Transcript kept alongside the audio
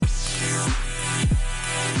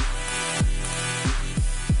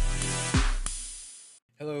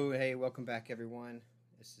welcome back, everyone.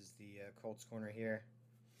 This is the Colts corner here.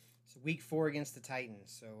 It's week 4 against the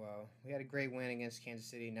Titans. So we had a great win against Kansas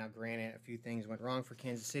City. Now, granted, a few things went wrong for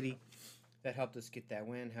Kansas City that helped us get that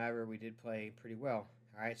win. However, we did play pretty well.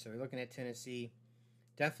 All right, so we're looking at Tennessee.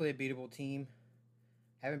 Definitely a beatable team.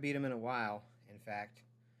 Haven't beat them in a while, in fact.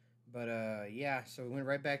 But yeah, so we went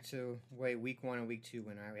right back to way week 1 and week 2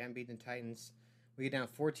 win. All right, we haven't beaten the Titans. We get down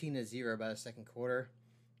 14-0 by the second quarter.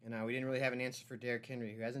 And we didn't really have an answer for Derrick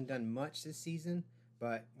Henry, who hasn't done much this season,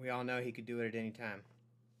 but we all know he could do it at any time.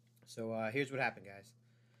 So here's what happened, guys.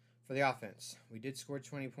 For the offense, we did score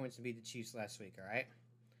 20 points and beat the Chiefs last week, all right?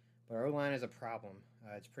 But our O-line is a problem.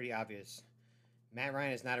 It's pretty obvious. Matt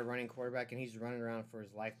Ryan is not a running quarterback, and he's running around for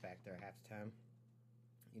his life back there half the time.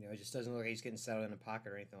 You know, it just doesn't look like he's getting settled in the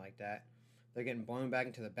pocket or anything like that. They're getting blown back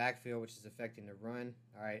into the backfield, which is affecting the run.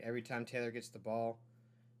 All right, every time Taylor gets the ball,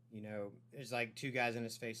 you know, there's like 2 guys in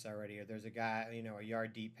his face already, or there's a guy, you know, a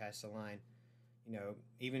yard deep past the line. You know,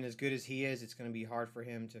 even as good as he is, it's going to be hard for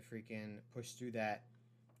him to freaking push through that,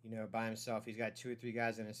 you know, by himself. He's got 2 or 3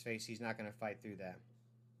 guys in his face. He's not going to fight through that.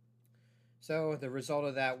 So the result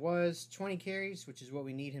of that was 20 carries, which is what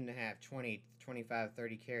we need him to have, 20, 25,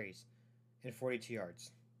 30 carries, and 42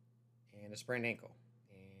 yards, and a sprained ankle.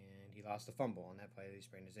 And he lost a fumble on that play that he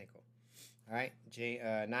sprained his ankle. All right,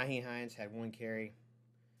 Nyheim Hines had 1 carry.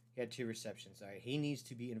 He had 2 receptions. All right, he needs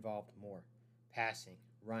to be involved more. Passing,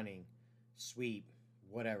 running, sweep,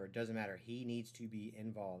 whatever. It doesn't matter. He needs to be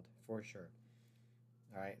involved for sure.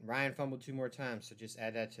 All right, Ryan fumbled 2 more times, so just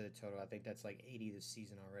add that to the total. I think that's like 80 this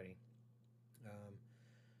season already.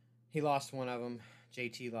 He lost one of them.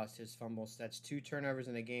 JT lost his fumble. So that's 2 turnovers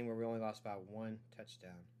in a game where we only lost about 1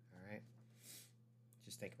 touchdown. All right,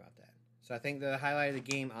 just think about that. So I think the highlight of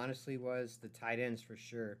the game, honestly, was the tight ends for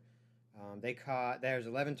sure. There's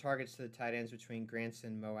 11 targets to the tight ends between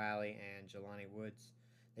Granson, Mo Alley, and Jelani Woods.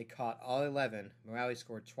 They caught all 11. Mo Alley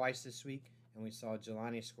scored twice this week, and we saw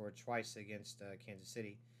Jelani score twice against Kansas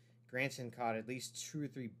City. Granson caught at least 2 or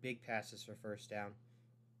 3 big passes for first down.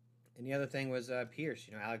 And the other thing was Pierce.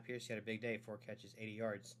 You know, Alec Pierce, he had a big day, 4 catches, 80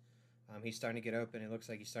 yards. He's starting to get open. It looks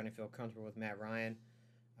like he's starting to feel comfortable with Matt Ryan.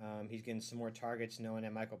 He's getting some more targets, knowing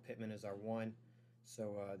that Michael Pittman is our one.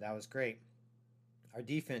 So that was great. Our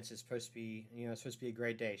defense is supposed to be, a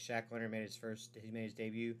great day. Shaq Leonard made his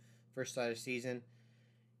debut, first start of the season.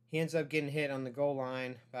 He ends up getting hit on the goal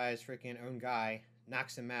line by his freaking own guy,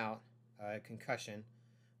 knocks him out, concussion.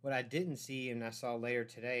 What I didn't see, and I saw later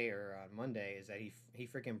today or on Monday, is that he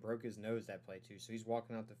freaking broke his nose that play too. So he's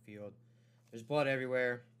walking out the field. There's blood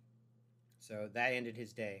everywhere. So that ended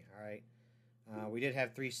his day. All right. We did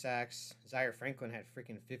have 3 sacks. Zaire Franklin had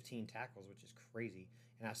freaking 15 tackles, which is crazy.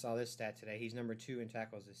 And I saw this stat today. He's number 2 in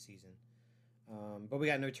tackles this season. But we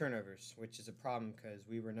got no turnovers, which is a problem because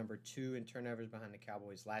we were number 2 in turnovers behind the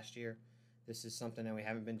Cowboys last year. This is something that we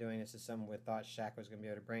haven't been doing. This is something we thought Shaq was going to be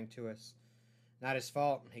able to bring to us. Not his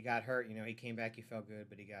fault. He got hurt. You know, he came back. He felt good,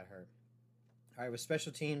 but he got hurt. All right, with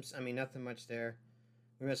special teams, I mean, nothing much there.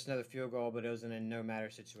 We missed another field goal, but it was in a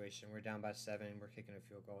no-matter situation. We're down by 7. We're kicking a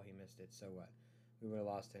field goal. He missed it. So what? We would have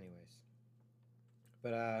lost anyways.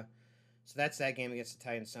 But so that's that game against the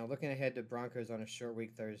Titans. Now, looking ahead to Broncos on a short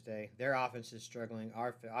week Thursday, their offense is struggling.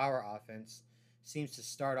 Our offense seems to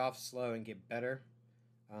start off slow and get better,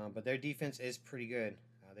 but their defense is pretty good.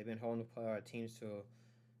 They've been holding teams to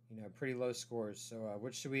pretty low scores. So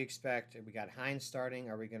what should we expect? We got Hines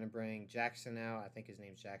starting. Are we going to bring Jackson out? I think his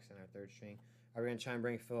name's Jackson, our 3rd string. Are we going to try and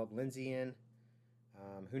bring Phillip Lindsay in?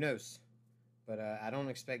 Who knows? But I don't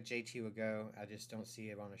expect JT will go. I just don't see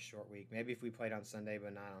it on a short week. Maybe if we played on Sunday,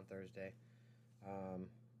 but not on Thursday.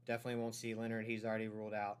 Definitely won't see Leonard. He's already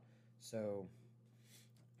ruled out. So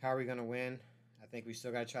how are we going to win? I think we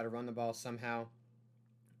still got to try to run the ball somehow,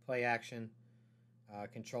 play action,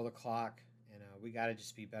 control the clock, and we got to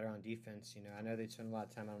just be better on defense. You know, I know they spend a lot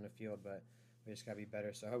of time out on the field, but we just got to be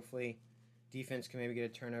better. So hopefully defense can maybe get a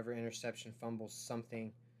turnover, interception, fumble,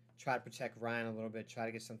 something. Try to protect Ryan a little bit. Try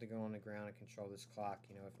to get something going on the ground and control this clock.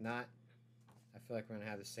 You know, if not, I feel like we're going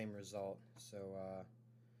to have the same result. So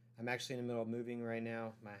I'm actually in the middle of moving right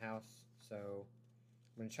now, my house. So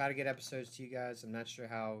I'm going to try to get episodes to you guys. I'm not sure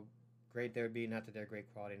how great they would be. Not that they're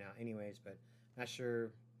great quality now anyways, but not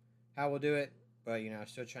sure how we'll do it. But, I'm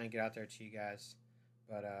still trying to get out there to you guys.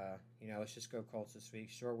 But, let's just go Colts this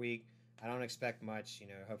week. Short week. I don't expect much.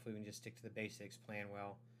 Hopefully we can just stick to the basics, plan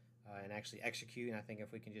well. And actually execute. And I think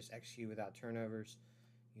if we can just execute without turnovers,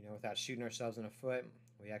 without shooting ourselves in the foot,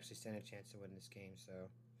 we actually stand a chance to win this game. So,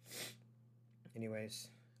 anyways,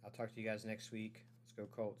 I'll talk to you guys next week. Let's go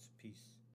Colts. Peace.